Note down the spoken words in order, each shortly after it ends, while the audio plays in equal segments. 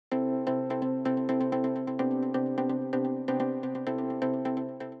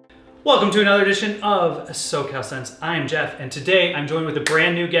Welcome to another edition of SoCal Scents. I am Jeff, and today I'm joined with a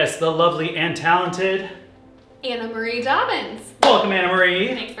brand new guest, the lovely and talented Anna Marie Dobbins. Welcome, Anna Marie.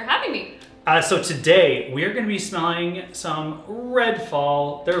 Thanks for having me. So today we are going to be smelling some red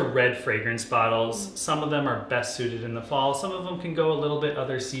fall. They're red fragrance bottles. Some of them are best suited in the fall. Some of them can go a little bit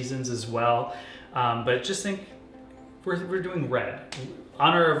other seasons as well. But just think, we're doing red.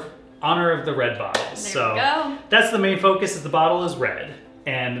 Honor of the red bottles. There we go. That's the main focus. Is the bottle is red.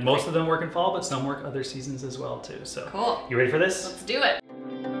 And most of them work in fall, but some work other seasons as well too. So cool. You ready for this? Let's do it.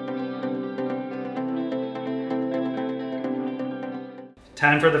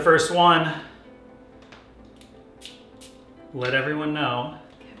 Time for the first one. Let everyone know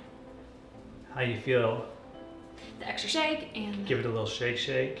how you feel. The extra shake and... Give it a little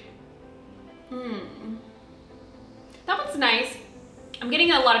shake. That one's nice. I'm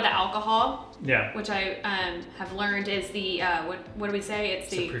getting a lot of the alcohol. Yeah. Which I have learned is the, what do we say? It's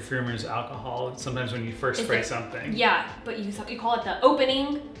the perfumer's alcohol. Sometimes when you first spray something. Yeah, but you call it the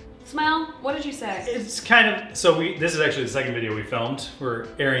opening smell? What did you say? It's kind of, this is actually the second video we filmed. We're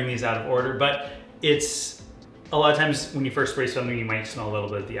airing these out of order, but it's, a lot of times when you first spray something, you might smell a little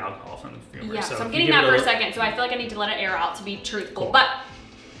bit of the alcohol from the perfumer. Yeah, so I'm getting that for a second, so I feel like I need to let it air out to be truthful. Cool. But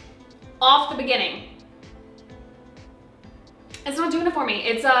off the beginning, it's not doing it for me.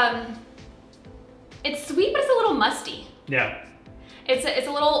 It's sweet, but it's a little musty. Yeah. It's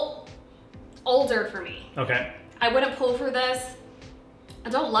a little older for me. Okay. I wouldn't pull for this. I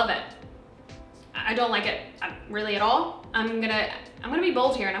don't love it. I don't like it really at all. I'm gonna be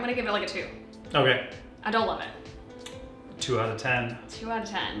bold here and I'm gonna give it like a 2. Okay. I don't love it. 2 out of 10. 2 out of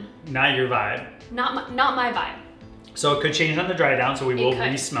 10. Not your vibe. Not my vibe. So it could change on the dry down, so we will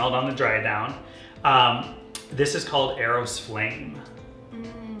re-smell it on the dry down. This is called Eros Flame.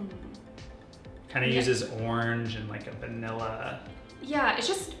 Kind of uses orange and like a vanilla. Yeah, it's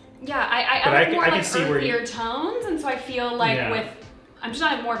just, I like more like earthier tones, and so I feel like I'm just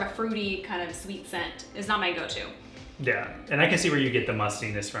not more of a fruity kind of sweet scent. It's not my go-to. Yeah, and I can see where you get the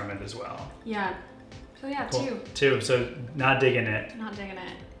mustiness from it as well. Yeah, so yeah, cool. 2. 2, so not digging it. Not digging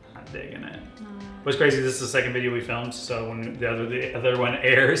it. Not digging it. No. What's crazy, this is the second video we filmed, so when the other one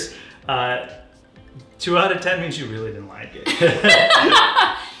airs, 2 out of 10 means you really didn't like it.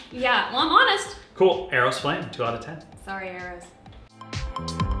 Yeah, well, I'm honest. Cool, Eros Flame, 2 out of 10. Sorry, Eros.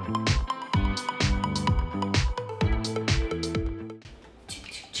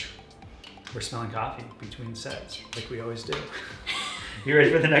 We're smelling coffee between sets, like we always do. You ready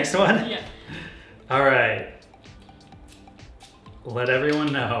for the next one? Yeah. All right. Let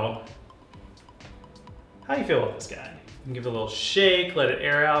everyone know how you feel about this guy. You can give it a little shake, let it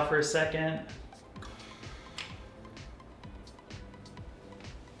air out for a second.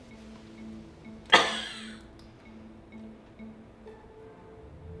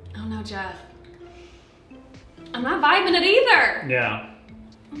 Oh no, Jeff. I'm not vibing it either. Yeah.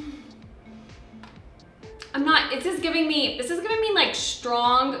 I'm not, this is giving me like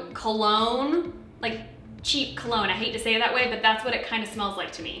strong cologne, like cheap cologne. I hate to say it that way, but that's what it kind of smells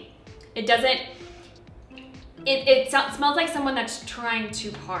like to me. It doesn't, it smells like someone that's trying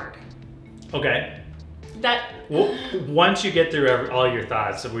too hard. Okay. Well, once you get through all your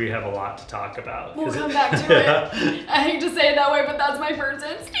thoughts, we have a lot to talk about. We'll come back to it. I hate to say it that way, but that's my first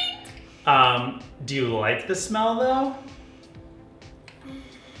instinct. Do you like the smell though?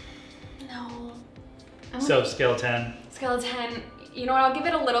 No. So scale 10. Scale 10. You know what? I'll give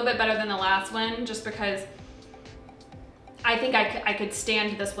it a little bit better than the last one, just because I think I could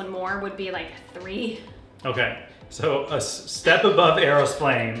stand this one more. Would be like a 3. Okay. So a step above Eros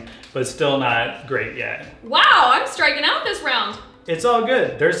Flame, but still not great yet. Wow, I'm striking out this round. It's all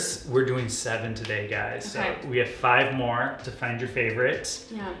good. We're doing 7 today, guys. Okay. So we have 5 more to find your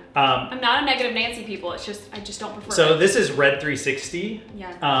favorites. Yeah. I'm not a negative Nancy people. It's just, I just don't prefer So it. this is Red 360.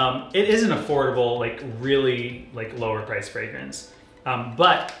 Yeah. It is an affordable, like really like lower price fragrance.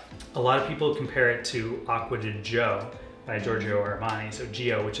 But a lot of people compare it to Acqua di Gio by Giorgio Armani. So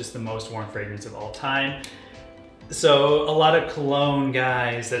Gio, which is the most worn fragrance of all time. So a lot of cologne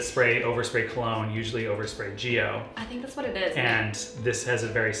guys that overspray cologne usually overspray Gio. I think that's what it is. And this has a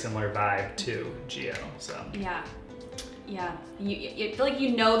very similar vibe to Gio, so. Yeah, yeah. You feel like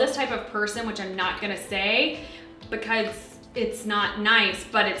you know this type of person, which I'm not gonna say because it's not nice,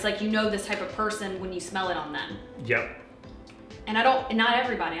 but it's like you know this type of person when you smell it on them. Yep. And not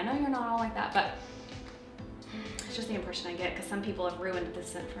everybody. I know you're not all like that, but it's just the impression I get because some people have ruined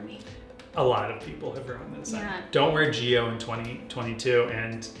this scent for me. A lot of people have ruined this. Yeah. Don't wear Gio in 2022,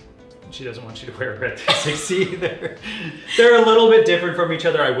 and she doesn't want you to wear a red 360 either. They're a little bit different from each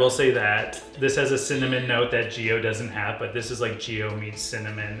other, I will say that. This has a cinnamon note that Geo doesn't have, but this is like Geo meets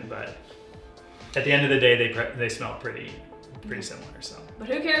cinnamon, but at the end of the day, they smell pretty similar, so. But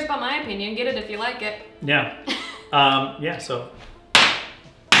who cares about my opinion? Get it if you like it. Yeah. Yeah, so.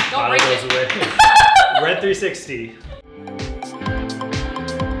 Don't break goes it. away. Red 360.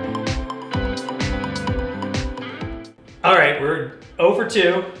 All right, we're 0 for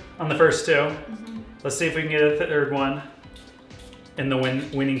 2 on the first two. Let's see if we can get a third one in the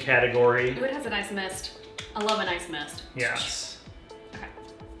winning category. Ooh, it has a nice mist. I love a nice mist. Yes. Okay.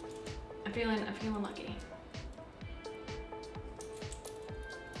 I'm feeling lucky.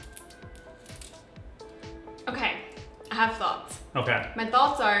 Okay, I have thoughts. Okay. My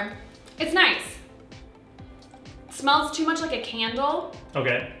thoughts are, it's nice. It smells too much like a candle.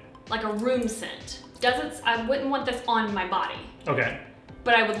 Okay. Like a room scent. I wouldn't want this on my body. Okay.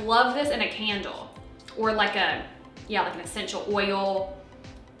 But I would love this in a candle. Or like an essential oil.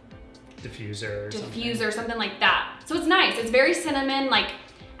 Diffuser. Something like that. So it's nice. It's very cinnamon, like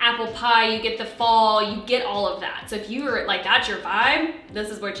apple pie, you get the fall, you get all of that. So if you were like, that's your vibe, this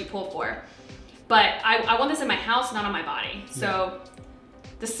is what you pull for. But I want this in my house, not on my body. So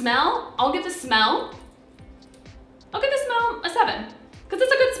the smell, I'll give the smell a 7. Because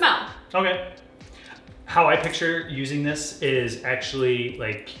it's a good smell. Okay. How I picture using this is actually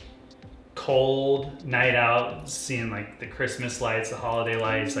like cold night out, seeing like the Christmas lights, the holiday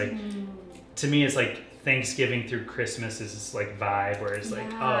lights. Like to me, it's like Thanksgiving through Christmas is this like vibe where it's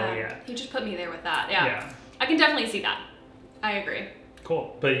like, oh yeah. You just put me there with that. Yeah. I can definitely see that. I agree.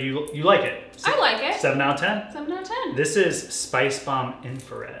 Cool. But you like it? I like it. 7 out of 10? 7 out of 10. This is Spicebomb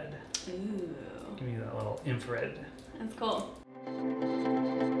Infrared. Ooh. Give me that little infrared. That's cool.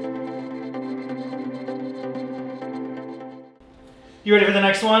 You ready for the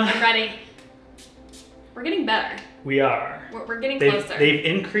next one? I'm ready. We're getting better. We are. We're getting closer. They've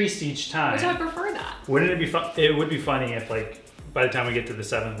increased each time. Which I prefer that. Wouldn't it be fun? It would be funny if like by the time we get to the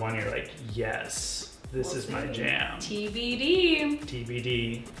 7th one, you're like, yes, this is my jam. TBD.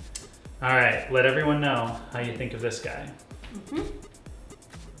 TBD. All right, let everyone know how you think of this guy.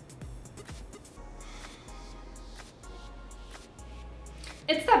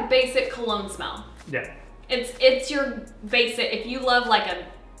 It's that basic cologne smell. Yeah. It's your basic, if you love like a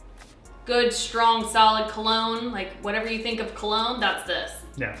good, strong, solid cologne, like whatever you think of cologne, that's this.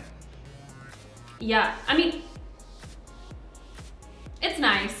 Yeah. Yeah, I mean, it's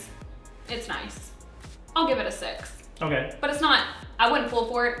nice. It's nice. I'll give it a 6. Okay. But it's not, I wouldn't pull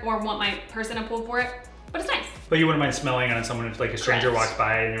for it or want my person to pull for it, but it's nice. But you wouldn't mind smelling on someone if like a stranger walks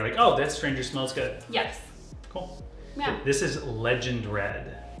by and you're like, oh, that stranger smells good. Yes. Cool. Yeah. This is Legend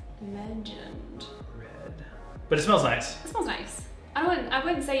Red. Legend. Red. But it smells nice. It smells nice. I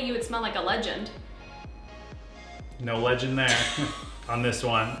wouldn't say you would smell like a legend. No legend there on this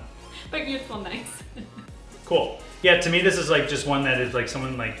one. But you'd smell nice. Cool. Yeah, to me this is like just one that is like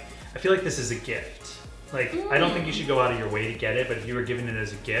someone like, I feel like this is a gift. Like, I don't think you should go out of your way to get it, but if you were given it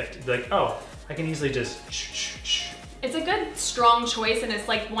as a gift, it'd be like, oh, I can easily just It's a good, strong choice, and it's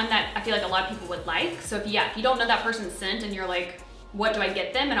like one that I feel like a lot of people would like. So if you don't know that person's scent and you're like, what do I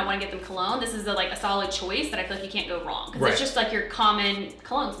get them? And I want to get them cologne. This is a solid choice that I feel like you can't go wrong. Because it's just like your common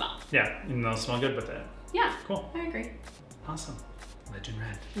cologne smell. Yeah, and they'll smell good with it. Yeah. Cool. I agree. Awesome. Legend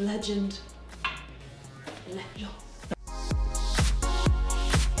Red. Legend.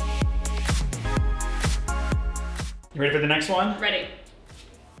 You ready for the next one? Ready.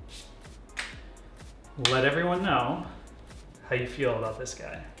 Let everyone know how you feel about this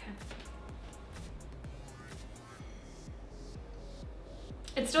guy. Okay.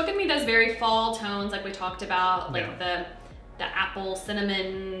 It's still giving me those very fall tones like we talked about, like the apple,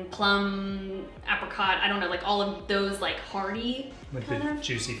 cinnamon, plum, apricot, I don't know, like all of those like hearty Like kind the of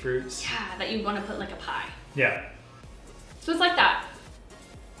juicy fruits. Yeah, that you want to put in like a pie. Yeah. So it's like that.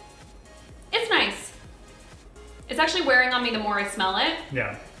 It's nice. It's actually wearing on me the more I smell it.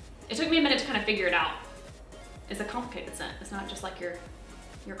 Yeah. It took me a minute to kind of figure it out. It's a complicated scent. It's not just like your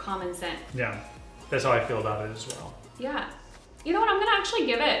common scent. Yeah. That's how I feel about it as well. Yeah. You know what? I'm gonna actually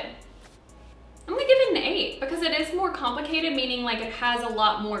give it. I'm gonna give it an 8 because it is more complicated, meaning like it has a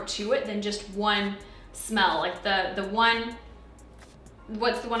lot more to it than just one smell. Like the one,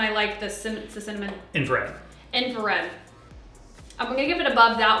 what's the one I like? The cinnamon. Infrared. Infrared. I'm gonna give it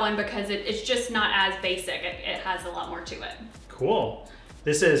above that one because it's just not as basic. It has a lot more to it. Cool.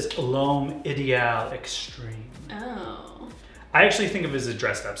 This is L'Homme Ideal Extreme. Oh. I actually think of it as a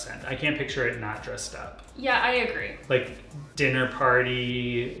dressed up scent. I can't picture it not dressed up. Yeah, I agree. Like dinner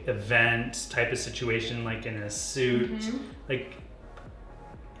party, event type of situation, like in a suit. Like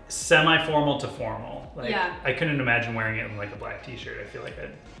semi-formal to formal. Like, yeah. I couldn't imagine wearing it in like a black t-shirt. I feel like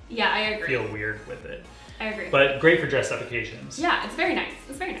I'd I agree. feel weird with it. I agree. But great for dress up occasions. Yeah, it's very nice.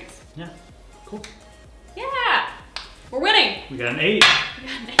 It's very nice. Yeah, cool. Yeah, we're winning. We got an 8. We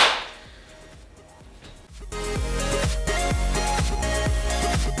got an 8.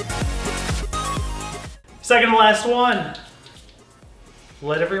 Second to last one.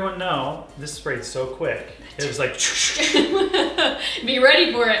 Let everyone know, this sprayed so quick. It was like, be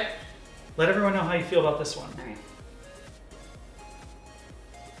ready for it. Let everyone know how you feel about this one. All right.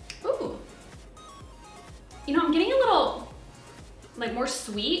 Ooh. You know, I'm getting a little, like, more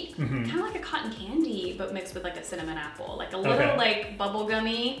sweet, kind of like a cotton candy, but mixed with like a cinnamon apple, like a little like bubble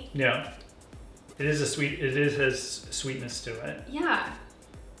gummy. Yeah. It is a sweet. It is has sweetness to it. Yeah.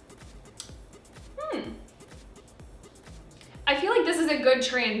 I feel like this is a good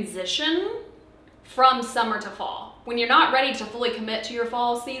transition from summer to fall. When you're not ready to fully commit to your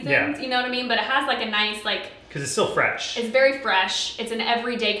fall seasons, you know what I mean? But it has like a nice like... Because it's still fresh. It's very fresh. It's an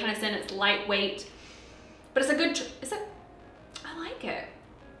everyday kind of scent. It's lightweight. But it's a good... I like it.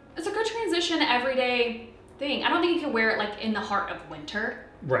 It's a good transition, everyday thing. I don't think you can wear it like in the heart of winter.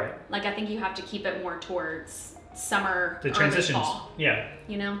 Right. Like I think you have to keep it more towards summer, the transitions, fall. Yeah.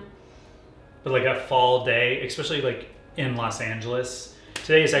 You know? But like a fall day, especially like in Los Angeles.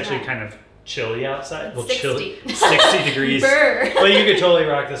 Today is actually kind of chilly outside. Well, 60. 60 degrees. Brr. But you could totally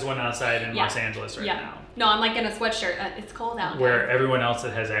rock this one outside in Los Angeles right now. No, I'm like in a sweatshirt. It's cold out. Where everyone else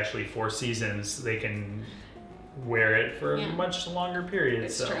that has actually 4 seasons, they can wear it for a much longer period.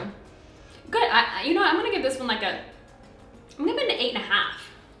 It's true. Good. You know, I'm gonna give this one like I'm gonna give it an 8.5.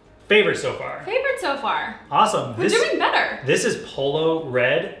 Favorite so far. Favorite so far. Awesome. We're doing better. This is Polo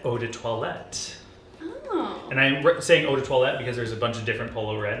Red Eau de Toilette. Oh. And I'm saying Eau de Toilette because there's a bunch of different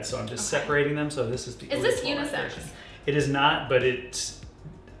Polo Reds, so I'm just separating them. So this is the Is this unisex? version. It is not, but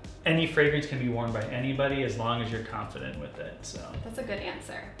any fragrance can be worn by anybody as long as you're confident with it. So that's a good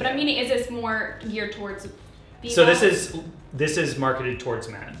answer. But I mean, is this more geared towards females? So this is marketed towards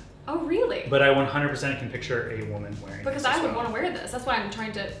men. Oh, really? But I 100% can picture a woman wearing because this I would want to wear this. That's why I'm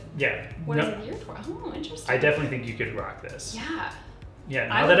trying to. Yeah. What is it geared for? Oh, interesting. I definitely think you could rock this. Yeah. Yeah.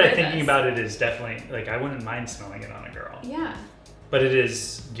 Now that I'm thinking about it, is definitely like I wouldn't mind smelling it on a girl. Yeah. But it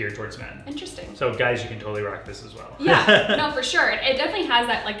is geared towards men. Interesting. So guys, you can totally rock this as well. Yeah. No, for sure. It definitely has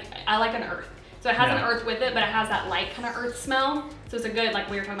that like I like an earth. So it has an earth with it, but it has that light kind of earth smell. So it's a good like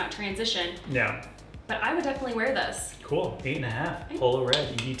we were talking about transition. Yeah. But I would definitely wear this. Cool. 8.5. Polo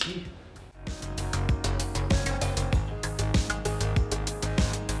Red EDT.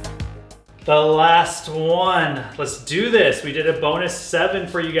 The last one. Let's do this. We did a bonus 7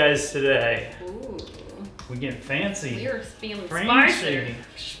 for you guys today. Ooh. We getting fancy. We're feeling Fancy.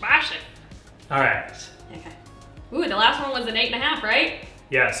 spicy. All right. Okay. Ooh, the last one was an 8.5, right?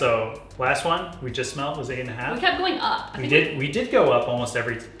 Yeah. So last one we just smelled was 8.5. We kept going up. We did go up almost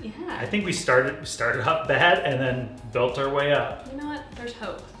every. Yeah. I think we started up bad and then built our way up. You know what? There's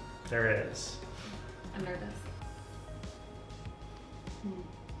hope. There is. I'm nervous.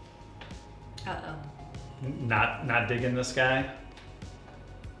 Uh-oh. Not digging this guy.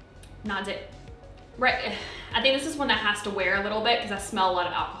 Not it. Right. I think this is one that has to wear a little bit because I smell a lot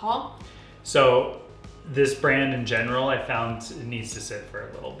of alcohol. So this brand in general, I found it needs to sit for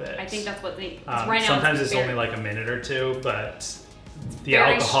a little bit. I think that's what right now. Sometimes it's only like a minute or 2, but the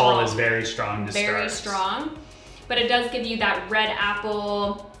alcohol is very strong to start. Very strong. But it does give you that red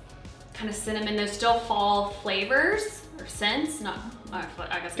apple, kind of cinnamon. There's still fall flavors or scents.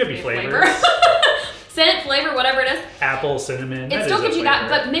 I guess could be flavors. Scent, flavor, whatever it is. Apple, cinnamon. It still gives you that,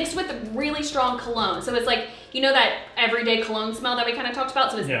 but mixed with a really strong cologne. So it's like, you know that everyday cologne smell that we kind of talked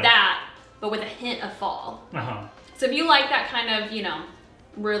about? So it's that, but with a hint of fall. So if you like that kind of, you know,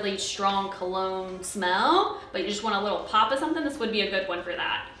 really strong cologne smell, but you just want a little pop of something, this would be a good one for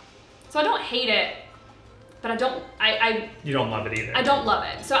that. So I don't hate it, but you don't love it either. I don't love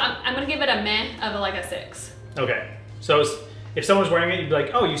it. So I'm gonna give it a meh of like a 6. Okay. So if someone's wearing it, you'd be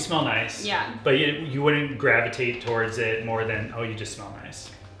like, oh, you smell nice. Yeah. But you wouldn't gravitate towards it more than, oh, you just smell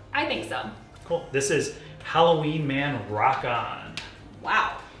nice. I think so. Cool. This is Halloween Man Rock On.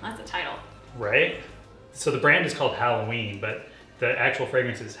 Wow, that's a title. Right? So the brand is called Halloween, but the actual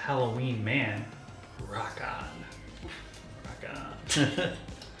fragrance is Halloween Man Rock On. Rock On.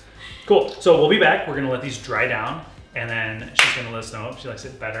 Cool. So we'll be back. We're going to let these dry down, and then she's going to let us know if she likes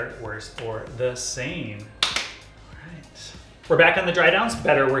it better, worse, or the same. We're back on the Drydowns.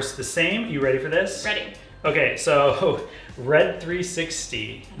 Better, worse, the same. You ready for this? Ready. Okay, so Red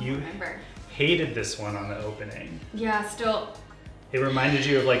 360. You remember. Hated this one on the opening. Yeah, still. It reminded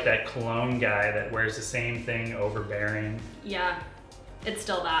you of like that cologne guy that wears the same thing overbearing. Yeah. It's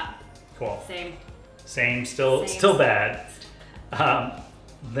still that. Cool. Same. Still bad.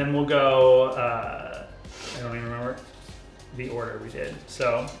 Then we'll go, I don't even remember the order we did.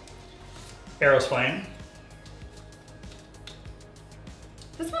 So, Eros Flame.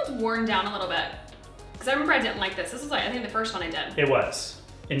 This one's worn down a little bit. Because I remember I didn't like this. This was like, I think the first one I did. It was.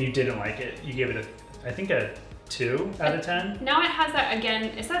 And you didn't like it. You gave it I think a 2 out of 10. Now it has that, again,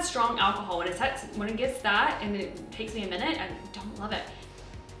 it's that strong alcohol. When it gets that, and it takes me a minute, I don't love it.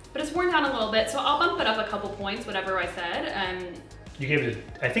 But it's worn down a little bit, so I'll bump it up a couple points, whatever I said. You gave it,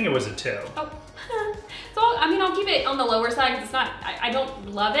 I think it was a 2. Oh, so I'll keep it on the lower side because it's not, I don't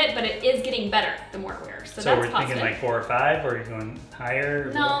love it, but it is getting better the more it wears. So that's we're positive. thinking like 4 or 5, or are you going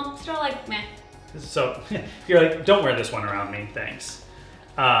higher? No, still like meh. So if you're like, don't wear this one around me, thanks.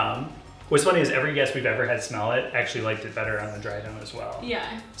 What's funny is every guest we've ever had smell it actually liked it better on the dry down as well.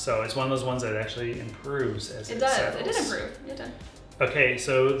 Yeah. So it's one of those ones that actually improves as it does. settles. It did improve. It did. Okay,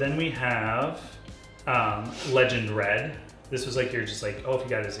 so then we have Legend Red. This was like, you're just like, oh, if you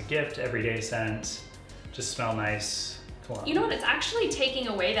got it as a gift, everyday scent, just smell nice cologne. You know what? It's actually taking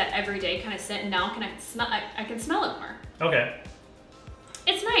away that everyday kind of scent, and now I can smell it more. Okay.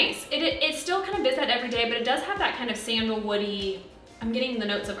 It's nice. It still kind of is that everyday, but it does have that kind of sandalwoody. I'm getting the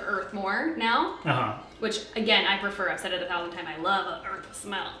notes of earth more now, which again I prefer. I've said it 1,000 times. I love an earth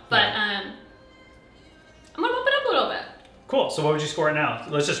smell, but I'm gonna bump it up a little bit. Cool. So what would you score it now?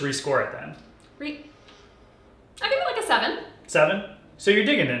 Let's just rescore it then. I'll give it like a 7. 7? So you're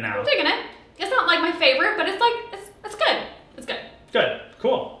digging it now. I'm digging it. It's not like my favorite, but it's like it's good. It's good. Good.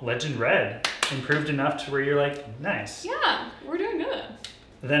 Cool. Legend Red improved enough to where you're like, nice. Yeah, we're doing good.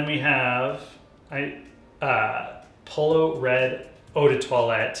 Then we have Polo Red Eau de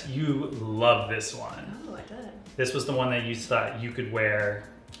Toilette. You love this one. Oh, I did. This was the one that you thought you could wear.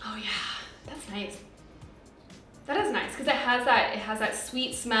 Oh yeah, that's nice. That is nice because it has that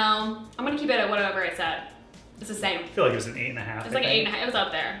sweet smell. I'm gonna keep it at whatever I said. It's the same. I feel like it was an 8.5. It's like an 8.5. It was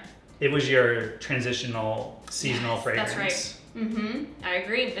up there. It was your transitional seasonal fragrance. That's right. I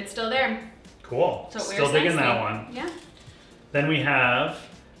agree. It's still there. Cool. So still digging that one. Yeah. Then we have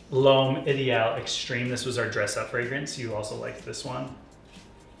L'Homme Ideal Extreme. This was our dress up fragrance. You also liked this one.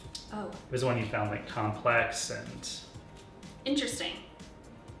 Oh. It was the one you found like complex and... Interesting.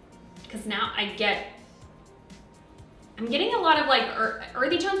 Because now I'm getting a lot of like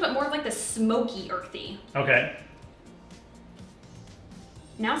earthy tones, but more of like the smoky earthy. Okay.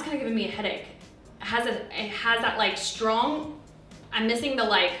 Now it's kind of giving me a headache. It has that like strong, I'm missing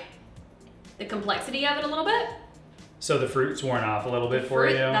the complexity of it a little bit. So the fruit's worn off a little bit for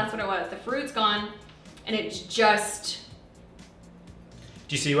you? That's what it was. The fruit's gone, and it's just...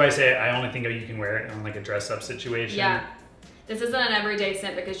 Do you see why I say I only think you can wear it in like a dress up situation? Yeah. This isn't an everyday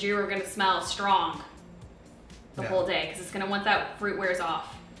scent because you are going to smell strong the whole day because it's going to, once that fruit wears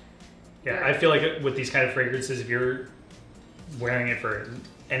off. Yeah, I feel like with these kind of fragrances, if you're wearing it for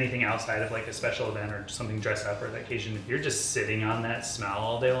anything outside of like a special event or something dressed up for the occasion, if you're just sitting on that smell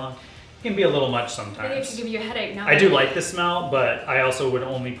all day long, it can be a little much sometimes. I think it could give you a headache. I do like the smell, but I also would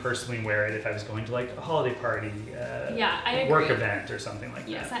only personally wear it if I was going to like a holiday party, I work agree. event or something like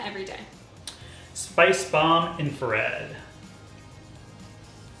that. Yeah, it's not every day. Spicebomb Infrared.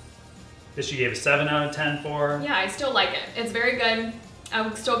 This you gave a 7 out of 10 for. Yeah, I still like it. It's very good. I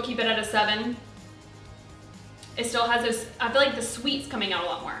would still keep it at a 7. It still has this, I feel like the sweet's coming out a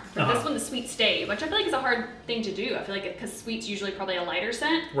lot more. Like this one, the sweet stay, which I feel like is a hard thing to do. I feel like because sweet's usually probably a lighter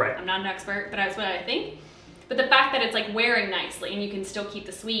scent. Right. I'm not an expert, but that's what I think. But the fact that it's like wearing nicely and you can still keep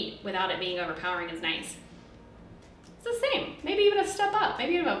the sweet without it being overpowering is nice. It's the same. Maybe even a step up.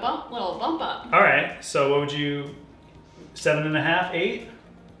 Maybe even a little bump up. All right. So what would you, 7.5, 8?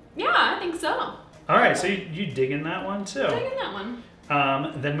 Yeah, I think so. All right. So you digging that one too? I'm digging that one.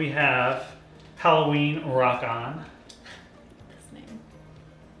 Then we have Halloween Rock On. This name.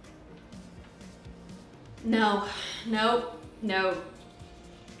 No.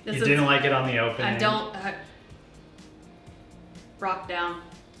 You didn't like it on the opening? I don't. Rock down.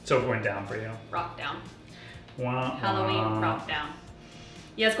 So it went down for you? Rock down. Wah, Halloween rock down.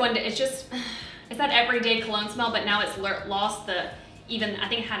 Yeah, it's just, it's that everyday cologne smell, but now it's lost I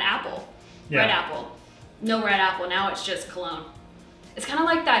think it had apple. Yeah. Red apple. No red apple, now it's just cologne. It's kind of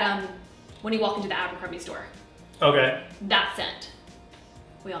like that when you walk into the Abercrombie store. Okay. That scent.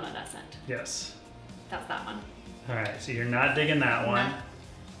 We all know that scent. Yes. That's that one. All right, so you're not digging that one. No.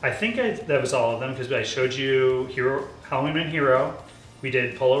 I think that was all of them because I showed you Halloween and Hero. We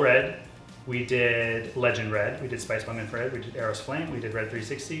did Polo Red. We did Legend Red. We did Spicebomb Infrared. We did Eros Flame. We did Red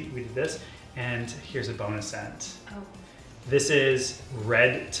 360. We did this. And here's a bonus scent. Oh. This is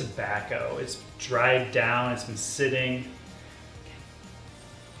Red Tobacco. It's dried down. It's been sitting.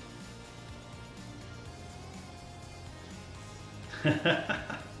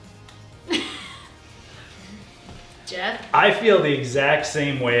 Jeff? I feel the exact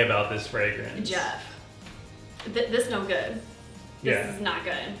same way about this fragrance. Jeff. This no good. This is not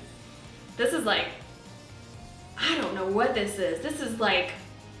good. This is like, I don't know what this is. This is like,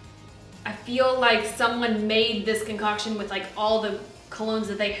 I feel like someone made this concoction with like all the colognes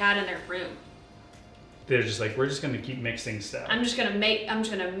that they had in their room. They're just like, we're just gonna keep mixing stuff. I'm just gonna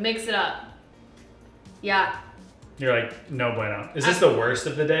mix it up. Yeah. You're like, no bueno. Is this the worst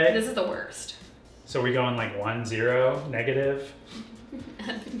of the day? This is the worst. So are we going like 1, 0, negative?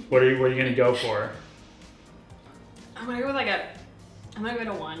 What are you gonna go for? I'm gonna go with I'm gonna go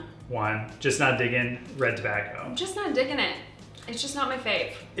to 1. 1. Just not digging red tobacco. I'm just not digging it. It's just not my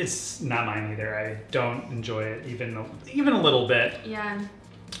fave. It's not mine either. I don't enjoy it even a little bit. Yeah.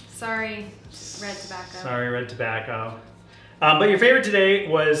 Sorry, red tobacco. Sorry, red tobacco. But your favorite today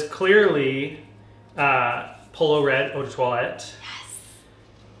was clearly Polo Red Eau de Toilette.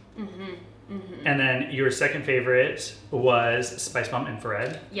 Yes. Mm-hmm. Mm-hmm. And then your second favorite was Spicebomb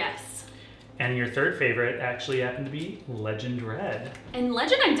Infrared. Yes. And your third favorite actually happened to be Legend Red. And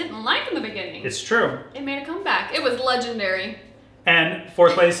Legend I didn't like in the beginning. It's true. It made a comeback. It was legendary. And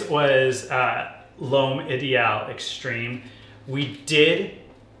fourth place was L'Homme Ideal Extreme. We did,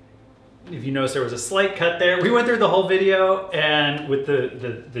 if you notice, there was a slight cut there. We went through the whole video and with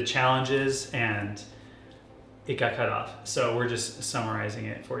the challenges, and it got cut off. So we're just summarizing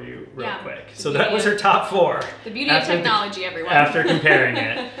it for you real quick. So that was her top 4. The beauty of technology, everyone. After comparing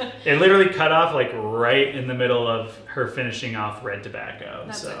it. It literally cut off like right in the middle of her finishing off red tobacco.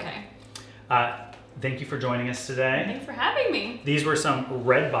 That's okay. Thank you for joining us today. Thanks for having me. These were some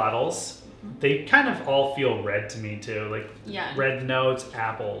red bottles. They kind of all feel red to me too. Like red notes,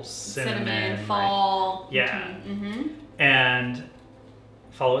 apples, cinnamon, fall. Like, yeah. Mm-hmm. And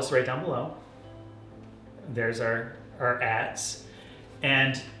follow us right down below. There's our ats.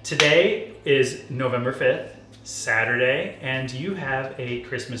 And today is November 5th, Saturday, and you have a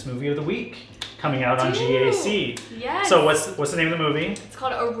Christmas movie of the week coming out on GAC. Yes. So what's the name of the movie? It's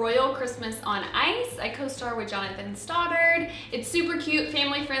called A Royal Christmas on Ice. I co-star with Jonathan Stoddard. It's super cute,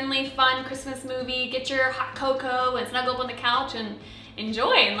 family-friendly, fun Christmas movie. Get your hot cocoa and snuggle up on the couch and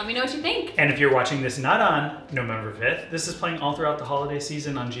enjoy, and let me know what you think. And if you're watching this not on November 5th, this is playing all throughout the holiday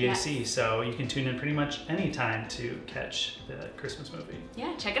season on GAC, so you can tune in pretty much any time to catch the Christmas movie.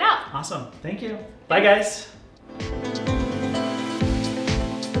 Yeah, check it out. Awesome. Thank you. Bye, guys.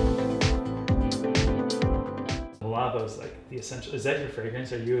 Labo's like the essential. Is that your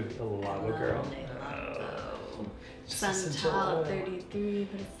fragrance? Are you a Labo girl? Labo. Santal 33,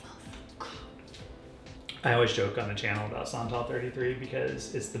 but it's I always joke on the channel about Santal 33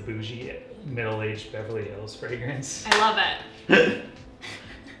 because it's the bougie, middle-aged Beverly Hills fragrance. I love it.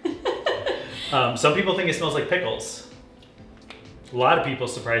 Some people think it smells like pickles. A lot of people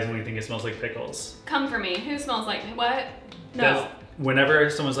surprisingly think it smells like pickles. Come for me. Who smells like what? No. Whenever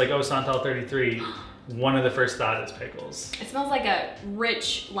someone's like, oh, Santal 33, one of the first thought is pickles. It smells like a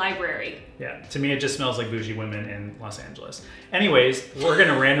rich library. Yeah, to me it just smells like bougie women in Los Angeles. Anyways, we're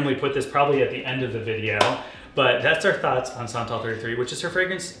gonna randomly put this probably at the end of the video, but that's our thoughts on Santal 33, which is her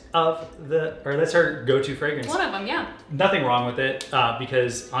fragrance that's her go-to fragrance. One of them, yeah. Nothing wrong with it,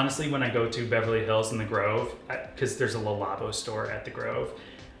 because honestly, when I go to Beverly Hills in the Grove, because there's a Labo store at the Grove,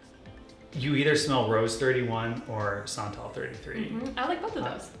 you either smell Rose 31 or Santal 33. Mm-hmm. I like both of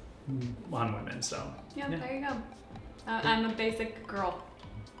those. On women, so. Yeah, there you go. I'm a basic girl.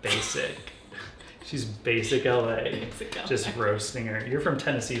 Basic. She's basic LA. Basic LA. Just roasting her. You're from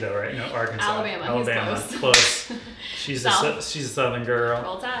Tennessee though, right? No, Arkansas. Alabama. Alabama. He's close. She's a Southern girl.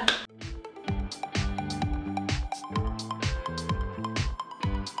 Roll Tide.